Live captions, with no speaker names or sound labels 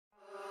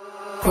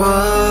Whoa,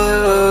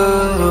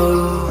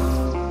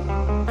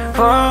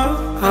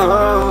 whoa,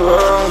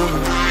 whoa.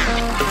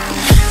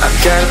 I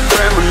got a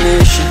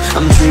premonition,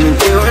 I'm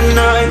dreaming you and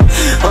I.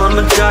 All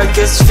my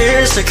darkest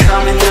fears are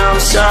coming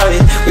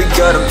outside. We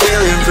got a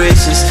billion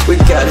races, we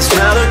got this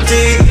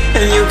melody.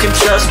 And you can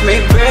trust me,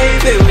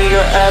 baby, we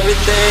got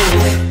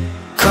everything.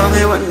 Call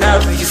me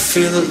whenever you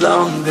feel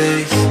alone,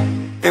 babe.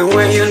 And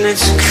when you need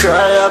to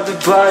cry, I'll be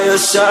by your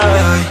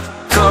side.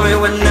 Call me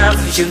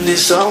whenever you need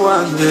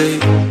someone,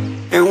 babe.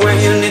 And when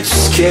you need to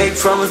escape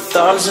from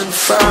 1,000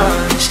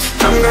 fires,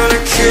 I'm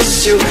gonna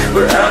kiss you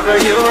wherever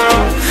you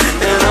are.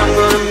 And I'm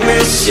gonna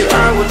miss you,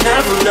 I will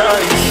never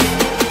lie.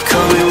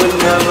 Call me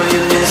whenever you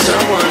need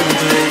someone,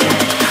 babe.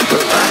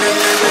 We're running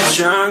in the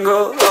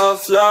jungle of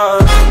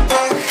love.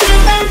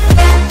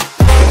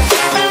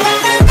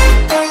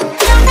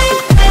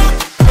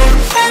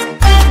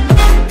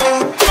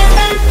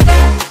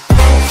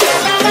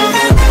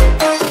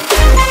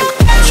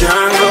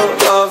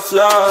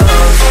 Love.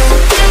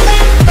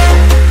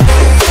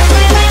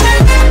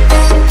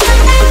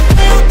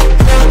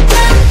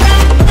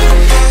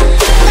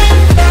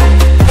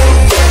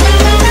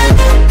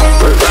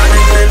 We're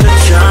running in the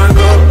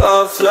jungle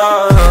of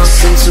love.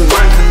 Listen to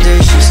my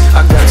conditions,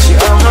 I got you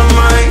on my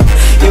mind.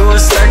 You were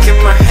stuck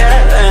in my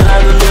head and I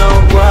don't know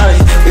why.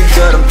 We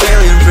got a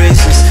billion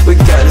races, we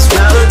got this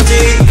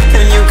melody.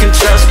 And you can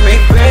trust me,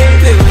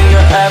 baby, we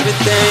got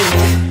everything.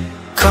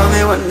 Call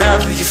me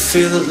whenever you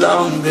feel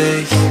alone,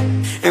 babe.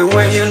 And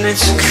when you need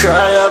to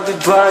cry, I'll be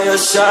by your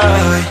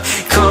side.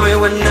 Call me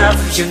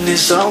whenever you need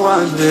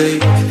someone,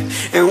 babe.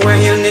 And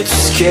when you need to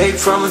escape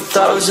from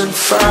 1,000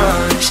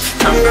 fires,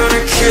 I'm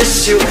gonna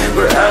kiss you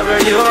wherever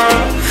you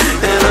are.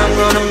 And I'm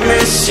gonna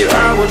miss you,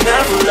 I will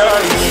never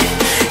lie.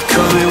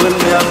 Call me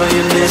whenever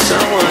you need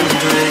someone,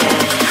 babe.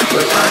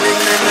 We're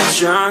running in the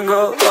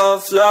jungle of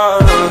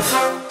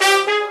love.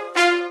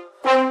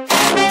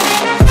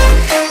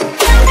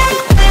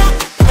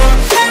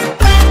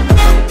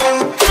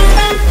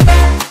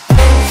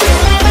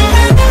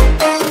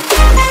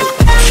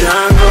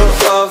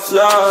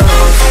 Love.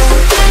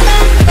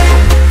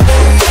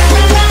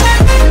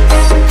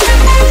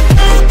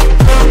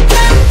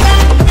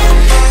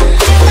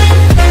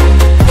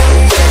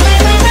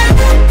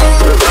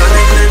 We're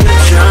running in the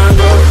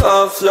jungle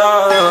of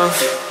love.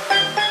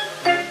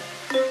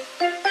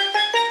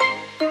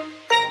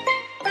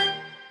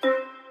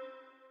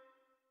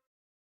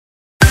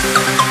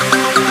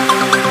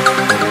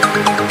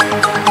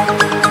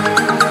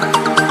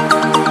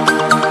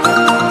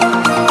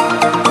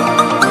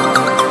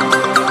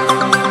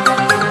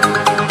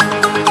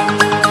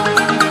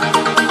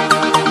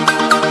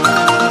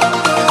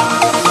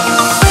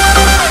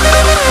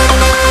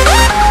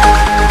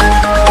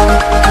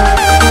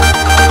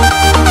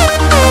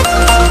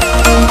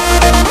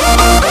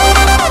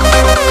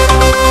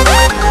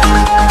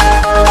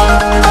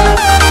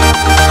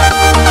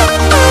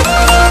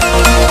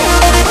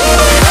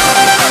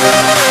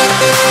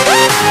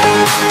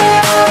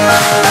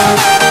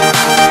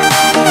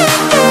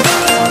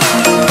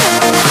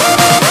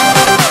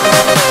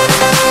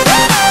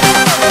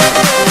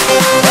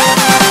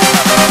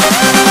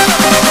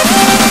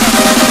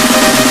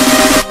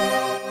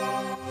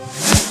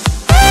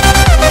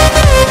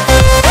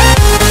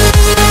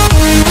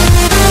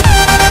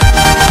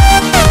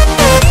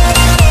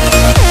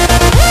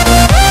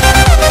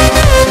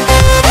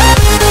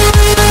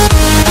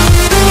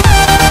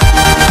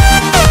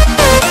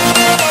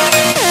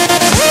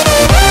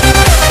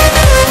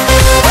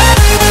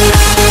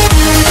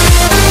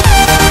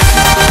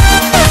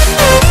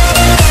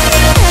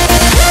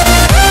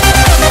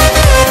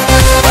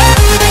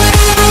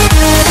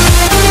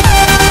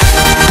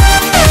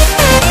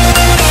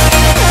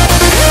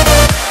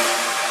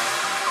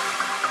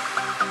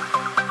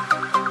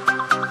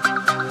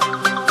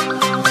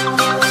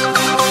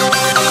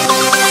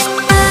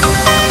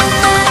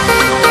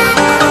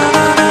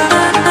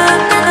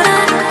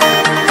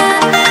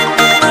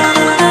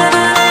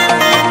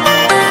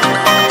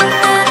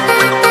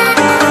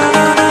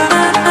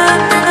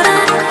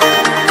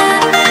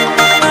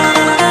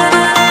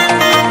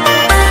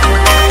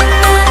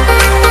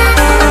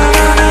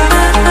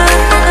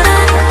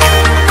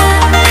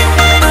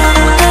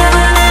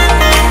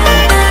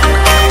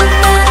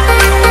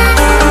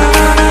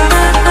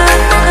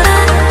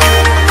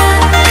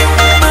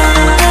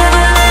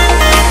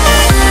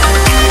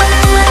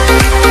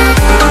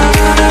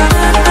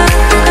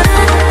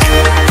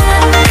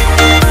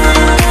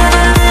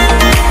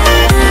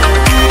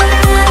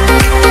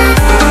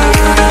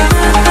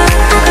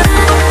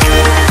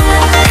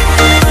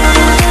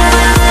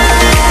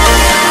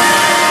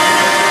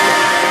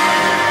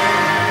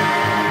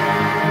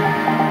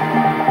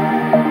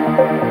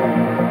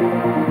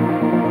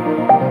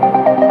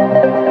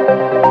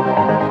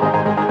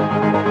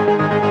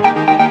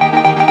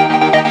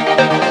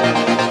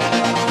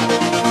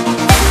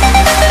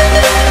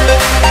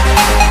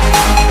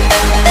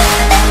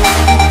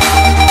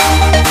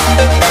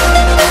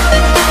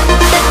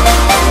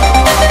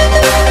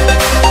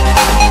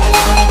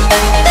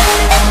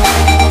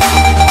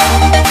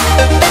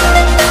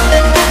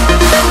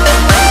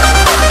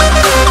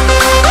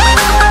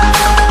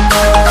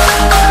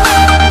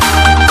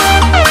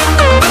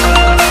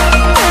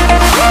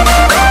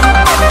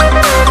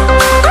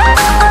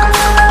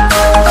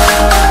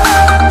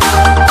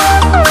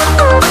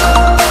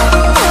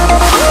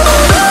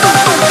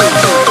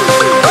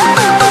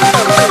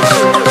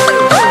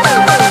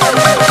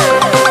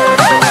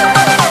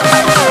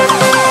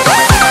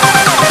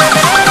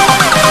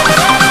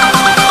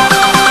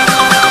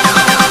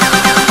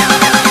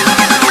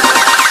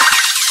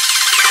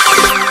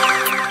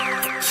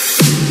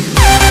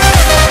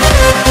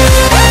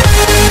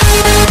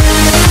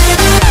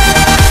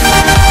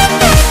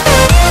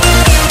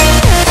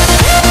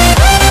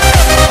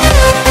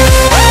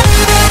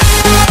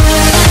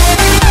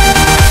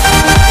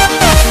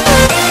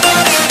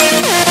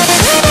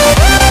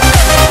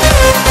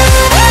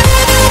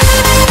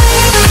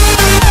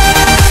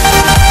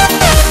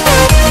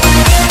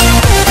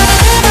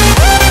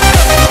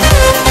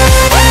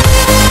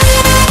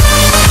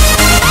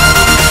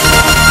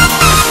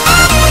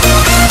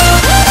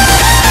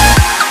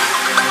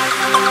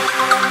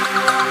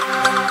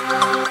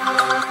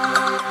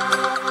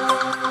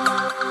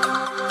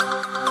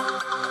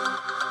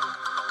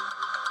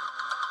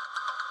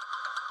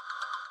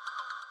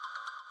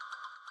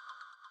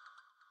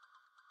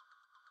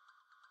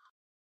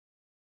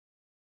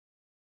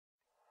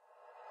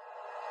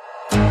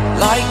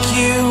 like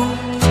you,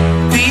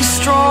 be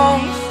strong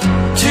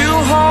to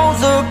hold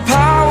the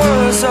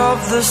powers of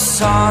the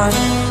sun.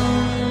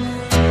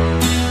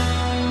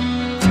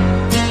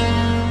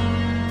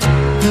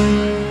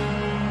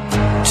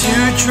 To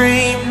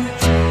dream,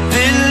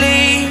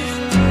 believe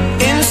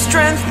in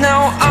strength,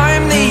 now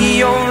I'm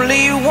the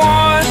only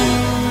one,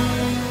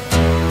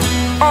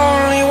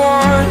 only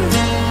one.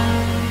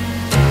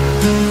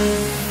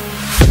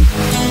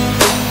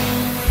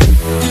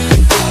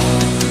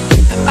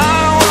 I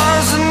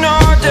was an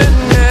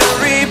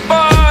ordinary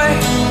boy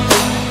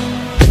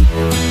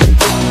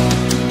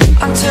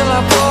until I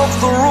broke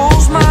the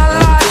rules, my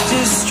life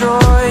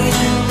destroyed,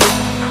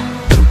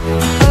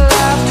 a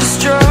life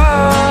destroyed.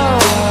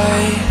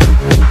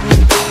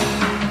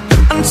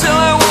 Until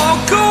I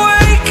walk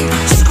awake,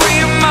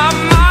 scream my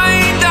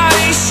mind, I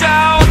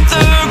shout,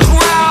 the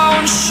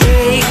ground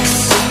shakes.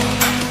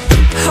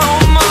 How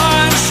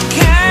much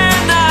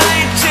can I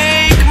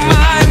take?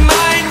 My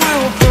mind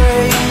will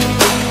break.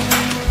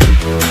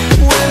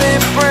 Will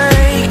it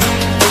break?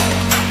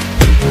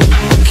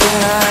 Can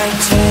I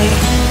take?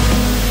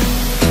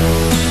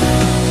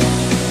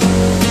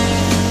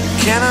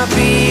 Can I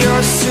be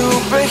your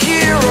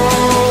superhero?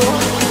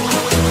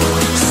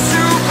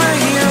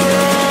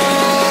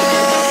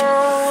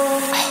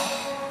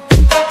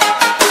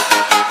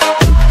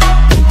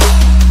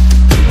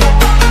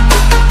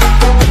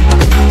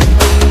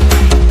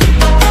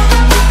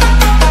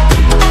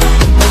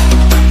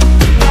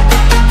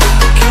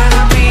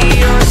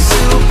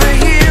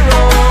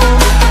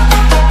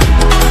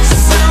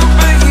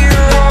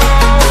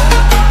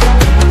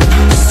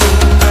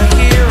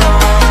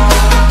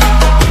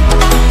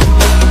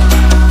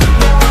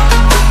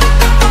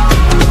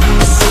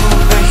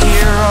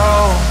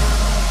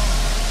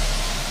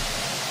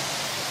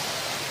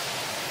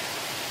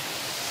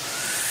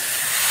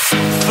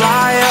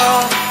 Fly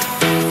up,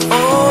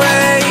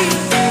 away.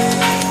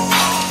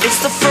 It's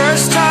the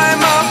first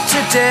time of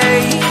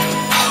today.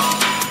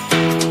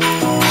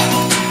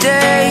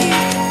 Today.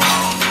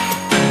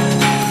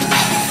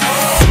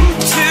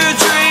 To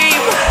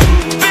dream,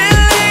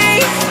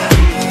 believe.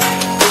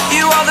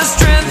 You are the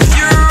strength,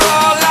 you're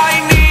all I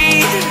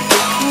need.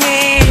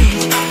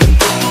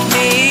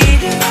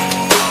 Need.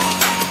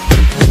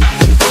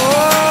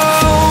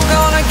 Oh,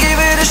 gonna give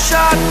it a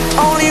shot.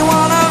 Only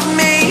one of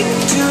me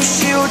to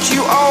shield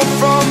you all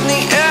from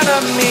the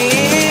enemy.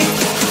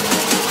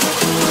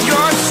 You're a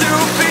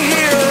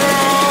superhero.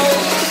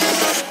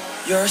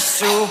 You're a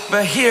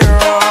superhero.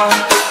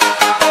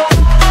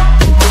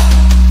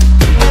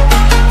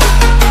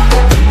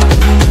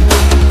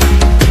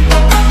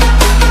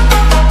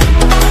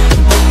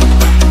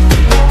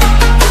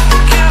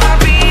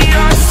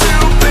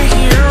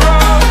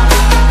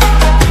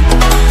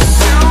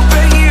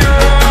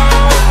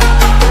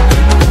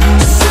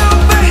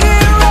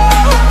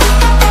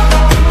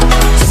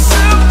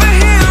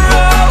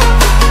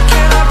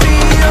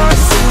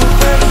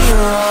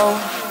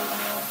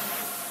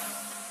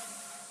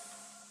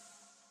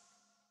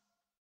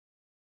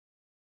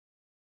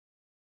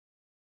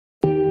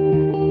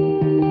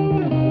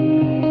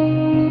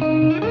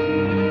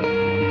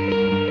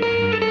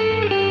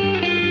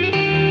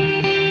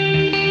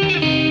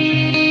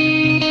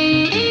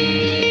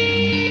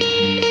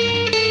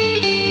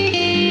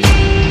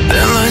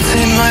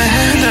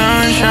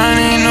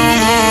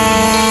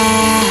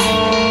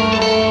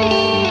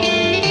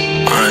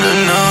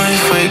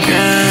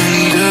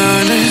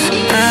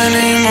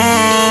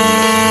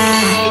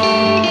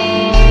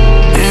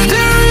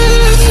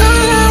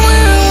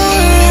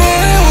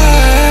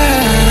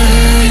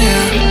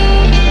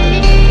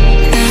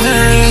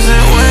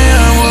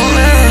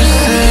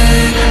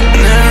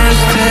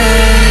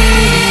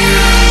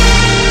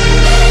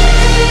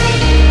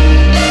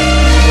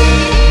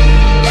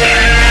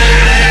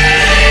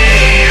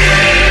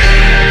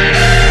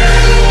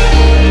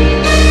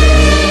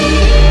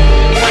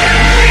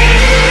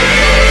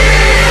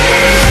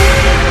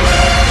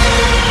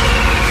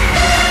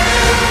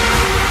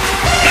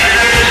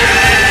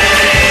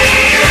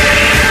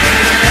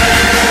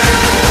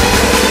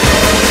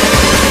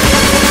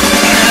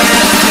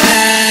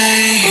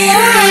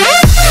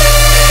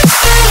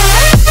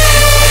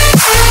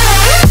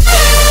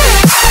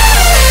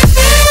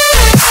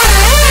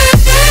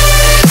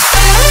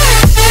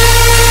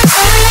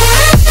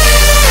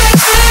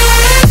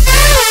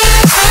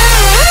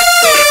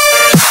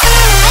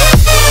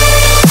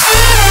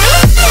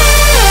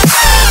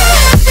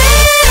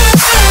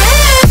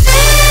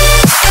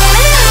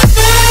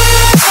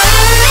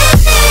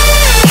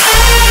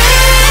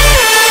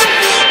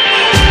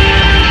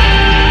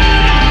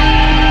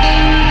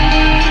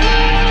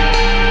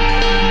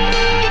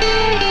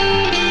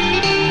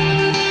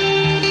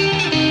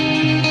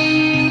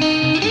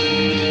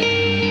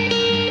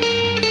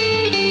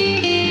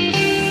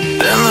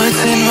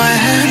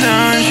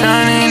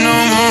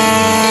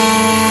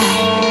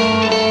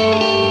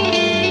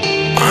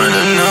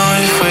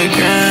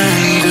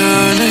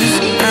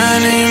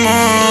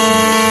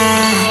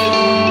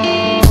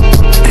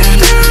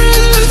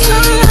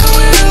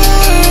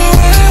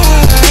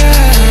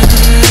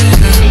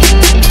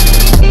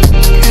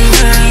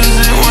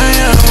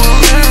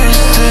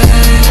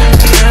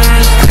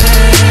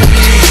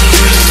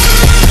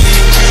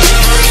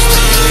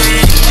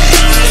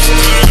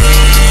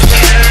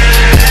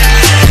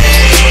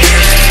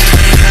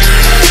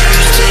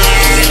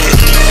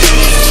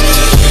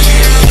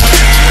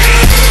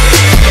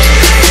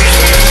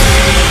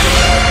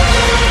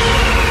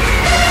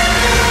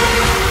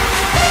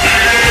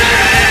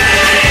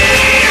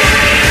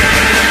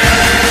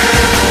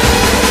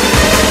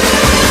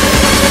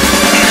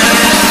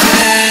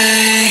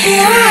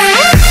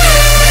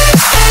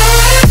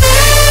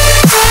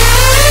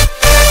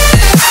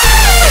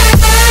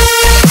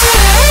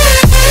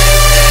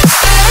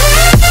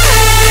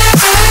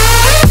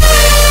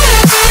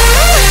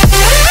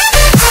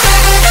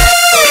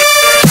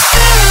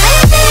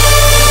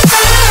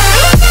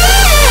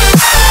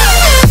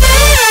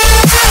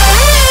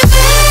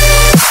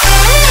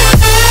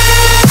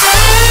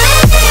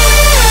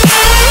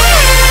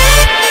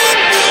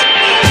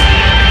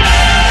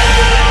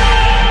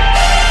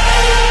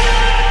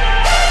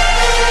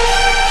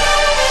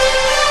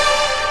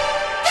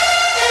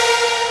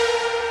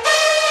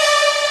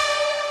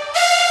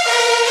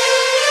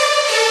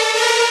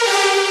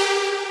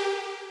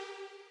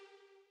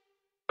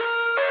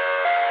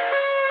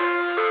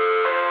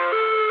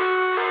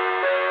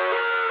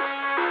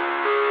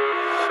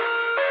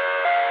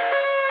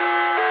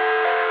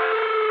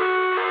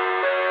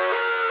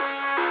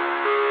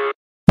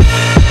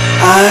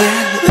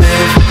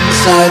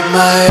 inside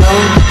my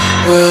own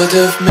world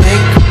of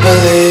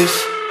make-believe.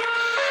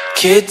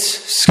 Kids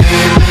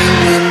screaming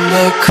in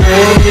their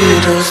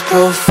cradles,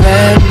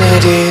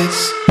 profanities.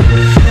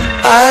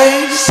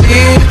 I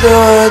see the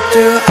world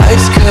through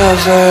ice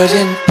covered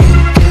in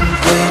ink and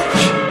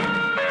bleach.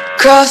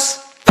 Cross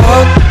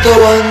out the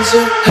ones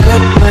who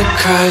heard my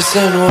cries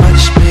and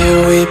watched me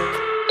weep.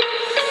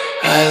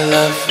 I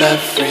love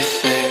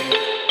everything.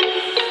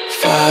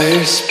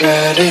 Fire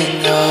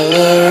spreading all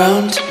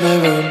around my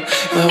room.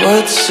 My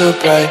world's so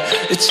bright,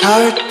 it's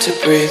hard to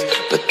breathe,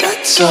 but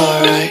that's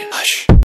alright. Hush.